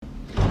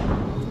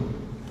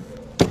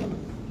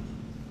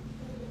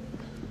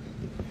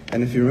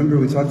And if you remember,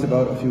 we talked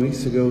about a few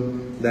weeks ago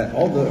that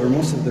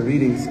most of the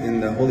readings in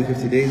the Holy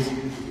 50 Days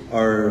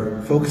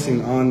are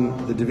focusing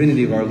on the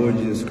divinity of our Lord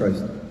Jesus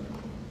Christ.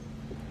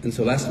 And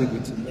so last week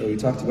we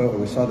talked about, or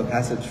we saw the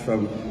passage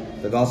from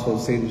the Gospel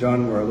of St.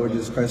 John where our Lord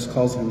Jesus Christ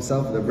calls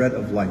himself the bread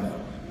of life.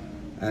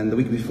 And the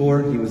week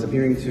before, he was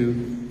appearing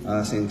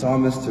to St.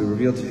 Thomas to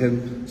reveal to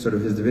him sort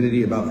of his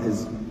divinity about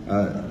his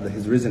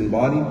risen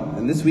body.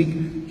 And this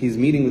week, he's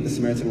meeting with the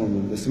Samaritan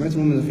woman. The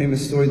Samaritan woman is a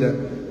famous story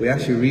that we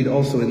actually read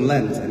also in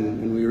Lent.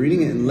 And when we were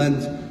reading it in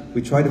Lent,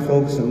 we try to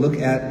focus and look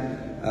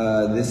at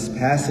this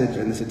passage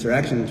and this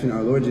interaction between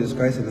our Lord Jesus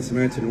Christ and the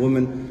Samaritan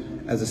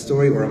woman as a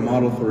story or a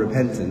model for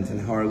repentance,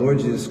 and how our Lord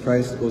Jesus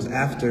Christ goes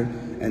after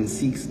and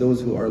seeks those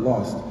who are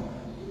lost.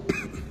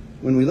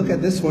 When we look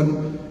at this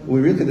one,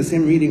 we look at the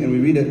same reading and we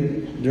read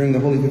it during the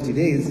Holy 50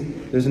 Days,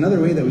 there's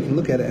another way that we can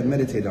look at it and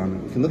meditate on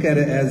it. We can look at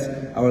it as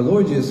our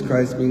Lord Jesus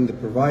Christ being the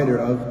provider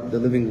of the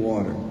living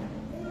water.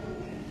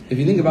 If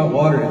you think about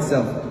water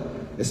itself,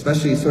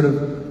 especially sort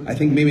of, I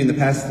think maybe in the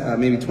past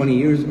maybe 20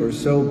 years or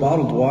so,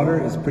 bottled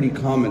water is pretty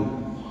common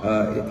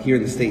here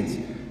in the States.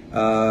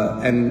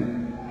 And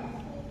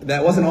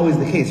that wasn't always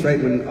the case,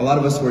 right? When a lot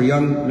of us were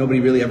young,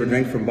 nobody really ever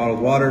drank from bottled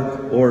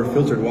water or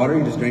filtered water.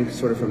 You just drank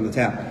sort of from the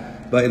tap.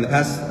 But in the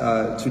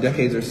past 2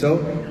 decades or so,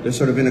 there's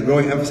sort of been a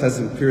growing emphasis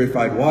on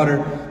purified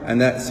water, and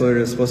that sort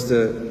of is supposed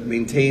to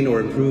maintain or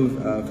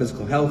improve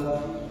physical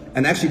health.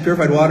 And actually,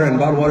 purified water and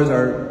bottled waters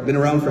are been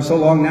around for so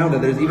long now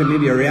that there's even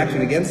maybe a reaction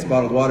against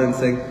bottled water and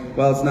saying,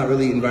 well, it's not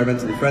really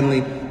environmentally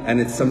friendly,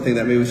 and it's something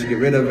that maybe we should get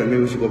rid of, and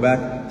maybe we should go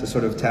back to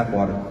sort of tap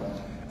water.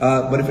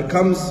 But if it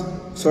comes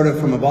sort of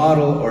from a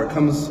bottle, or it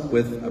comes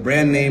with a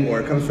brand name, or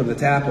it comes from the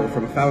tap, or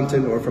from a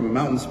fountain, or from a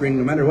mountain spring,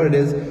 no matter what it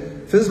is,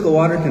 physical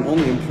water can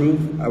only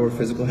improve our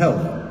physical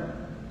health,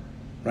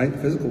 right?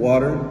 Physical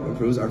water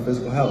improves our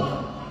physical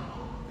health.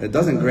 It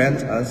doesn't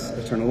grant us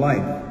eternal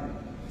life.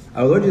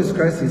 Our Lord Jesus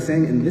Christ is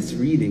saying in this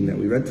reading that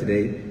we read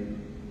today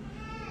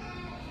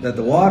that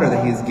the water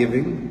that he is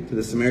giving to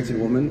the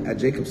Samaritan woman at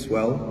Jacob's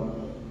well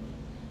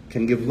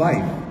can give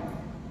life.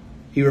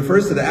 He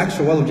refers to the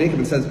actual well of Jacob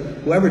and says,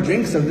 whoever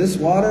drinks of this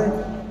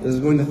water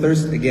is going to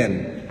thirst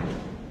again.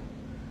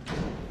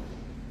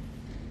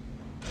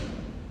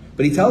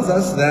 But he tells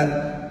us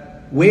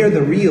that where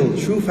the real,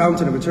 true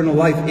fountain of eternal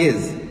life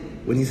is,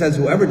 when he says,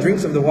 whoever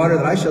drinks of the water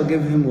that I shall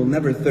give him will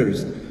never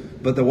thirst,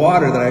 but the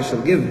water that I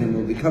shall give him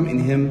will become in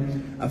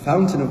him a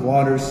fountain of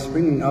water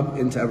springing up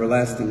into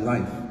everlasting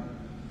life.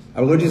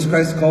 Our Lord Jesus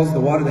Christ calls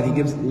the water that he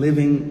gives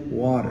living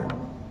water.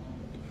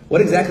 What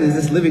exactly is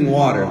this living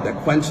water that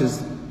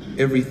quenches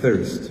every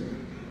thirst?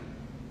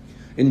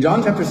 In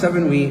John chapter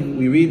 7,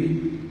 we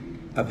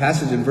read a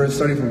passage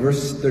starting from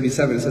verse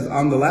 37. It says,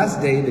 on the last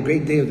day, the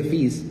great day of the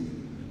feast,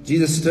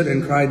 Jesus stood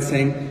and cried,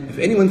 saying, if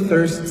anyone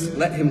thirsts,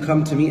 let him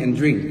come to me and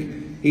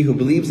drink. He who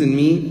believes in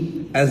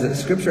me, as the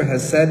scripture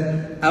has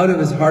said, out of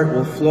his heart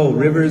will flow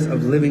rivers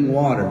of living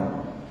water.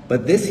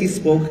 But this he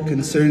spoke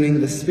concerning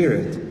the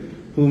Spirit,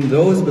 whom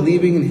those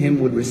believing in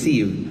him would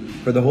receive.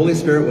 For the Holy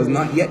Spirit was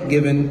not yet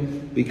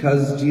given,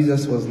 because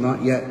Jesus was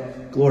not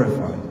yet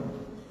glorified.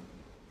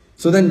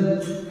 So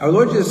then, our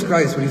Lord Jesus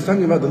Christ, when he's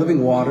talking about the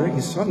living water,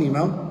 he's talking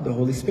about the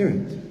Holy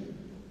Spirit,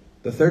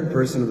 the third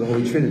person of the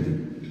Holy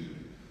Trinity.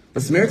 The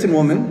Samaritan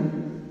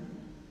woman,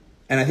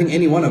 and I think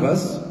any one of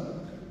us,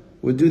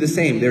 would do the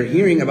same. They're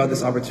hearing about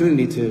this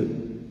opportunity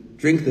to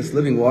drink this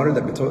living water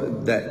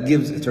that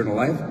gives eternal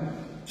life.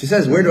 She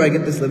says, where do I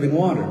get this living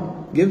water?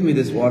 Give me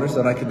this water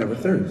so that I could never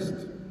thirst.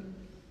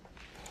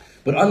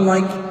 But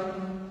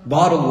unlike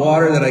bottled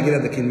water that I get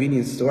at the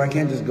convenience store, I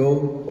can't just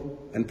go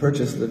and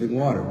purchase living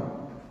water.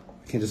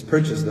 I can't just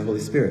purchase the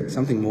Holy Spirit.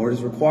 Something more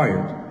is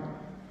required.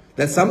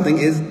 That something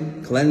is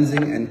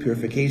cleansing and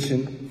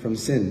purification from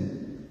sin.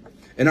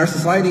 In our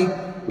society,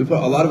 we put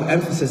a lot of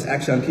emphasis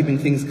actually on keeping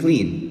things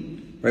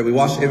clean. Right? We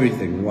wash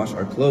everything. We wash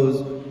our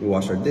clothes, we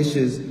wash our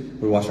dishes,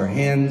 we wash our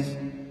hands,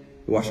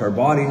 we wash our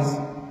bodies.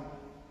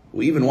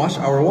 We even wash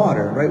our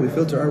water, right? We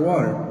filter our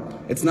water.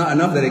 It's not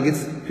enough that it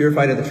gets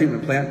purified at the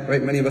treatment plant,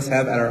 right? Many of us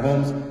have at our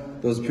homes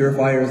those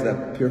purifiers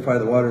that purify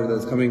the water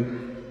that's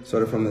coming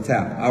sort of from the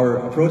tap. Our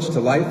approach to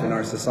life in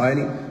our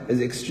society is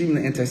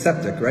extremely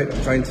antiseptic, right?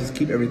 We're trying to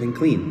keep everything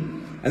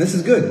clean. And this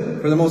is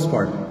good for the most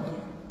part.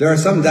 There are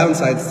some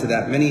downsides to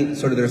that.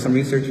 There are some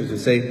researchers who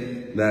say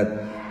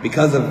that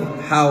because of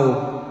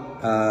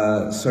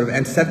how sort of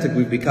antiseptic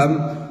we've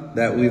become,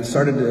 that we've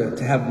started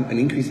to have an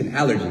increase in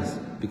allergies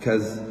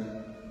because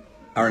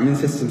our immune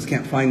systems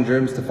can't find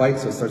germs to fight,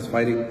 so it starts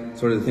fighting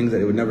sort of the things that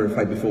it would never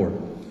fight before.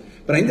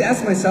 But I need to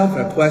ask myself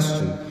a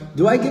question.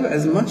 Do I give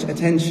as much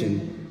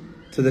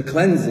attention to the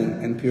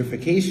cleansing and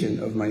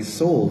purification of my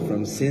soul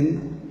from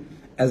sin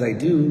as I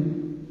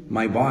do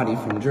my body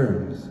from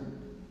germs?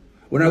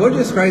 When our Lord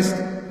Jesus Christ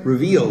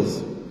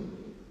reveals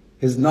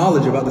his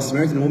knowledge about the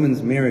Samaritan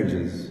woman's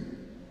marriages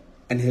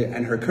and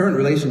her current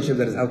relationship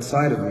that is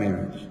outside of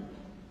marriage,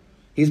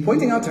 he's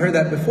pointing out to her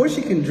that before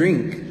she can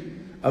drink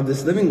of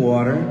this living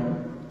water,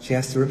 she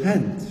has to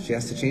repent. She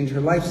has to change her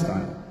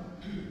lifestyle.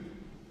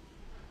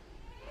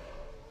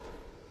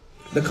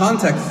 The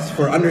context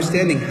for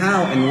understanding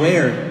how and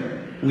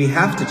where we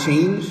have to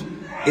change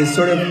is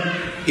sort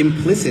of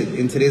implicit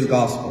in today's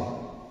gospel.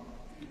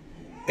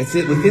 It's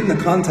within the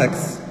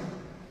context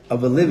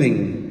of a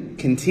living,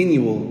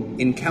 continual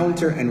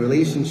encounter and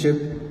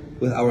relationship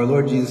with our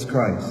Lord Jesus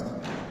Christ.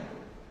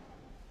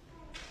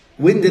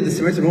 When did the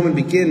Samaritan woman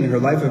begin her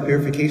life of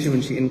purification?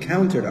 When she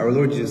encountered our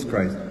Lord Jesus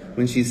Christ,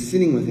 when she's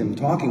sitting with Him,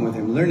 talking with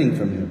Him, learning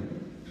from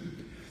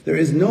Him. There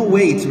is no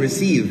way to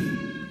receive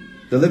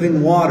the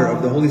living water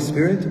of the Holy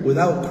Spirit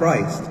without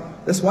Christ.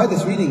 That's why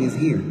this reading is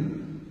here.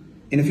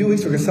 In a few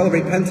weeks we're going to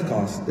celebrate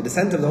Pentecost, the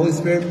descent of the Holy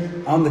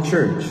Spirit on the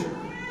church.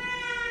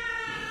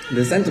 The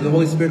descent of the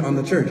Holy Spirit on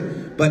the church.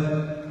 But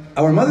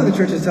our mother the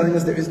church is telling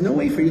us there is no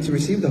way for you to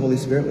receive the Holy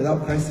Spirit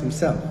without Christ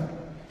Himself.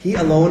 He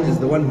alone is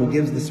the one who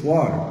gives this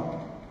water.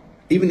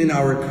 Even in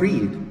our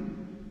creed,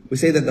 we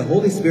say that the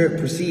Holy Spirit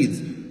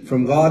proceeds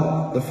from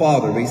God the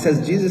Father.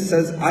 Jesus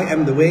says, I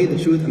am the way,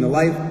 the truth, and the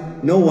life.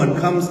 No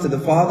one comes to the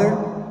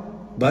Father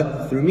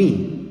but through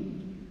me.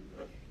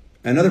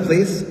 Another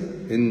place,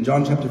 in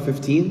John chapter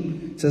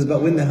 15, it says,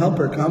 but when the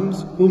Helper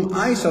comes, whom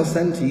I shall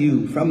send to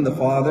you from the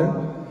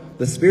Father,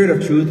 the Spirit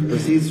of truth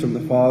proceeds from the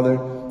Father.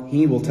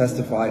 He will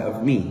testify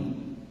of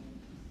me.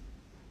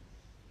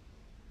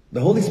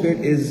 The Holy Spirit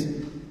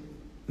is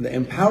the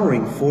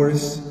empowering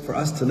force for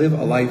us to live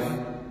a life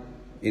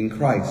in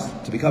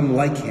Christ, to become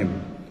like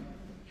Him,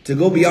 to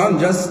go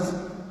beyond just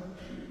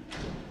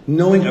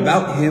knowing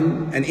about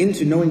Him and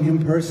into knowing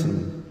Him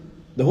personally.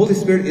 The Holy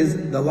Spirit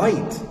is the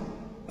light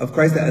of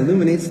Christ that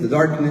illuminates the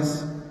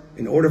darkness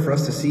in order for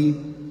us to see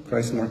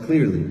Christ more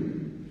clearly.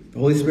 The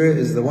Holy Spirit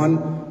is the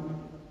one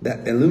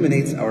that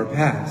illuminates our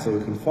path so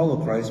we can follow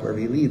Christ wherever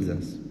He leads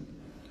us.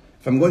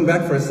 If I'm going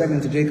back for a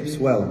second to Jacob's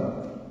well,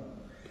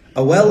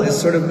 a well is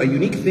sort of a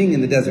unique thing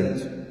in the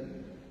desert.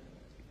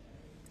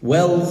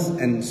 Wells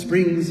and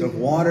springs of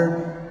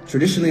water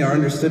traditionally are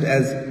understood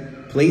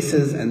as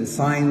places and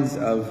signs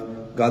of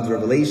God's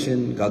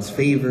revelation, God's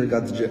favor,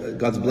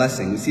 God's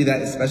blessing. We see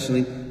that especially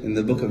in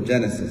the book of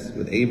Genesis,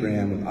 with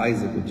Abraham, with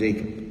Isaac, with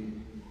Jacob.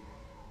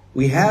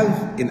 We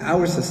have in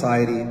our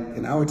society,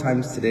 in our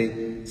times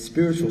today,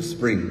 spiritual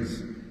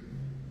springs.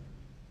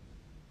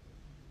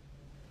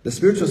 The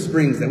spiritual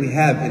springs that we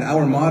have in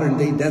our modern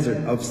day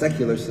desert of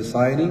secular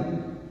society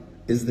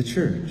is the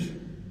church.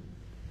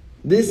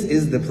 This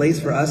is the place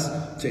for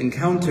us to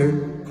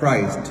encounter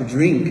Christ, to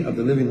drink of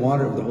the living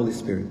water of the Holy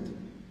Spirit.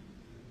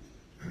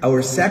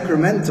 Our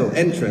sacramental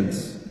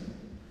entrance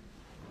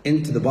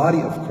into the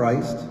body of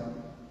Christ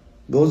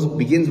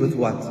begins with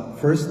what?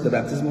 First, the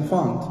baptismal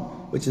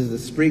font, which is the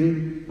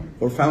spring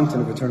or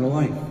fountain of eternal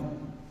life.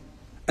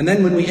 And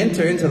then when we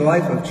enter into the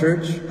life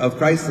of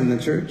Christ in the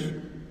church,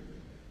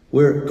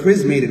 we're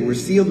chrismated, we're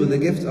sealed with the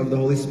gift of the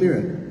Holy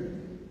Spirit.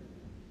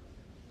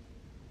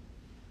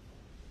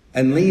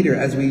 And later,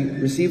 as we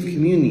receive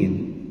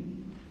communion,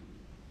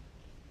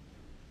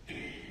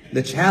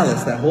 the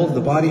chalice that holds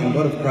the body and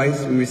blood of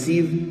Christ, we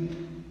receive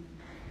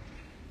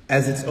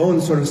as its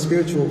own sort of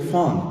spiritual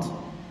font.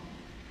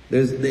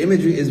 The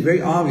imagery is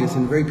very obvious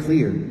and very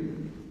clear.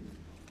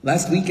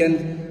 Last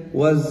weekend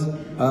was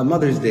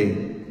Mother's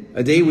Day,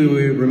 a day we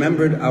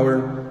remembered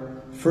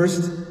our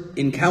first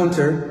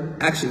encounter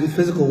actually with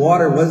physical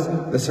water was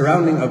the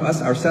surrounding of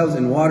us, ourselves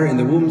in water in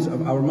the wombs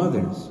of our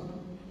mothers.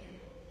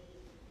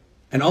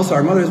 And also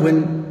our mothers,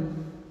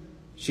 when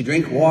she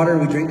drank water,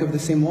 we drank of the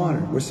same water.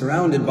 We're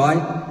surrounded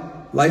by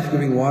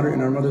life-giving water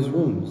in our mother's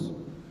wombs.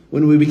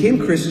 When we became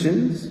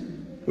Christians,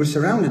 we're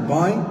surrounded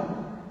by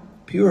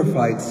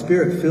purified,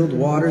 spirit-filled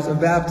waters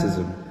of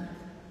baptism.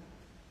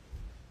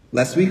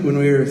 Last week when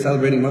we were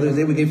celebrating Mother's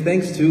Day, we gave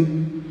thanks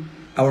to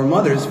our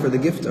mothers for the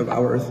gift of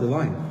our earthly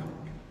life.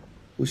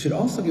 We should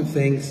also give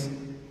thanks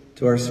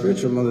to our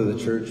spiritual mother, the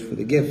church, for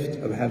the gift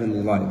of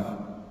heavenly life.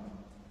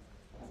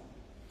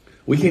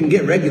 We can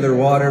get regular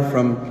water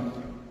from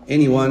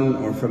anyone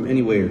or from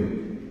anywhere.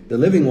 The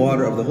living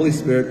water of the Holy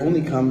Spirit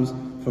only comes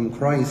from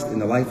Christ in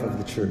the life of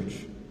the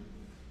church.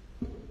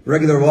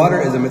 Regular water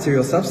is a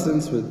material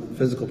substance with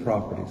physical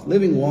properties.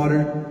 Living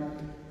water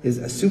is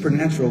a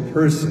supernatural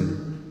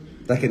person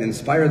that can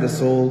inspire the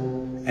soul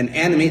and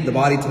animate the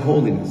body to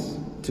holiness,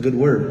 to good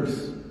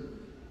works.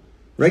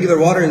 Regular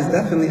water is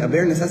definitely a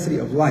bare necessity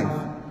of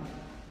life,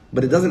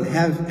 but it doesn't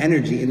have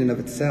energy in and of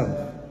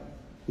itself.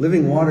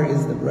 Living water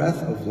is the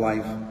breath of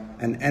life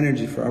and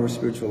energy for our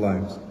spiritual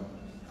lives.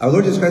 Our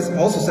Lord Jesus Christ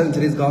also said in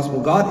today's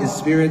gospel, God is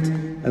spirit,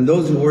 and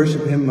those who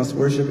worship Him must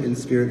worship in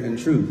spirit and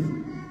truth.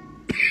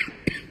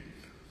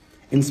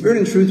 In spirit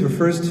and truth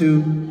refers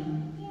to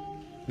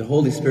the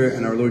Holy Spirit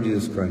and our Lord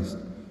Jesus Christ.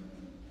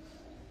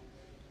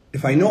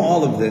 If I know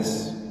all of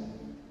this,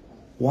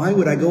 why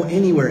would I go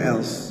anywhere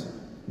else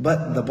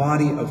but the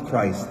body of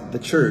Christ, the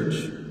church,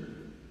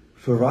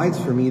 provides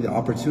for me the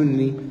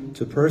opportunity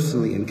to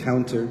personally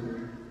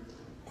encounter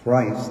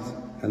Christ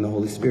and the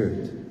Holy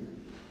Spirit.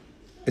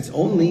 It's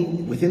only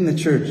within the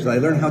church that I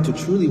learn how to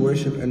truly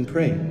worship and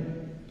pray,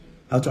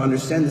 how to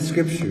understand the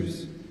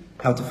scriptures,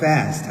 how to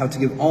fast, how to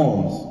give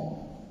alms.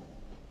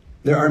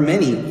 There are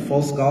many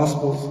false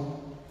gospels,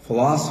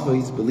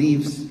 philosophies,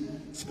 beliefs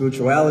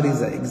spiritualities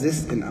that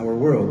exist in our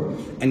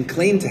world and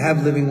claim to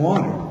have living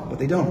water, but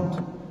they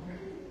don't.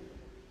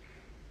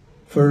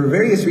 For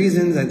various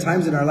reasons, at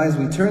times in our lives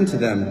we turn to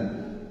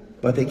them,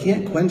 but they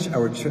can't quench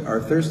our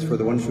thirst for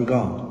the one true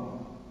God.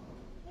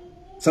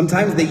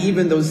 Sometimes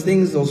those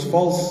things, those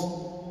false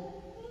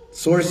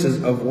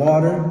sources of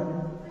water,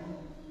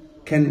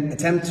 can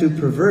attempt to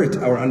pervert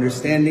our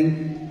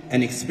understanding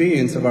and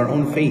experience of our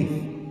own faith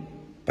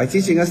by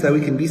teaching us that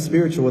we can be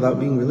spiritual without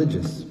being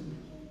religious.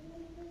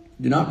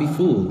 Do not be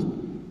fooled.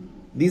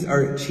 These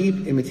are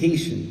cheap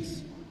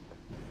imitations.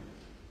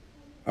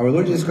 Our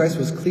Lord Jesus Christ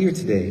was clear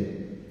today.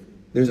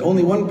 There's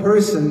only one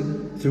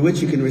person through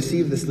which you can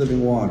receive this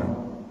living water,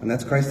 and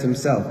that's Christ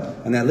Himself.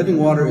 And that living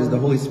water is the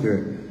Holy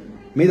Spirit.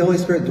 May the Holy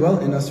Spirit dwell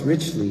in us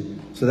richly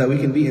so that we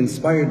can be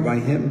inspired by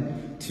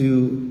Him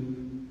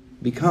to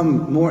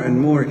become more and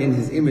more in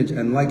His image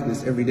and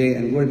likeness every day.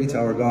 And glory be to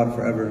our God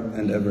forever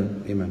and ever.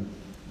 Amen.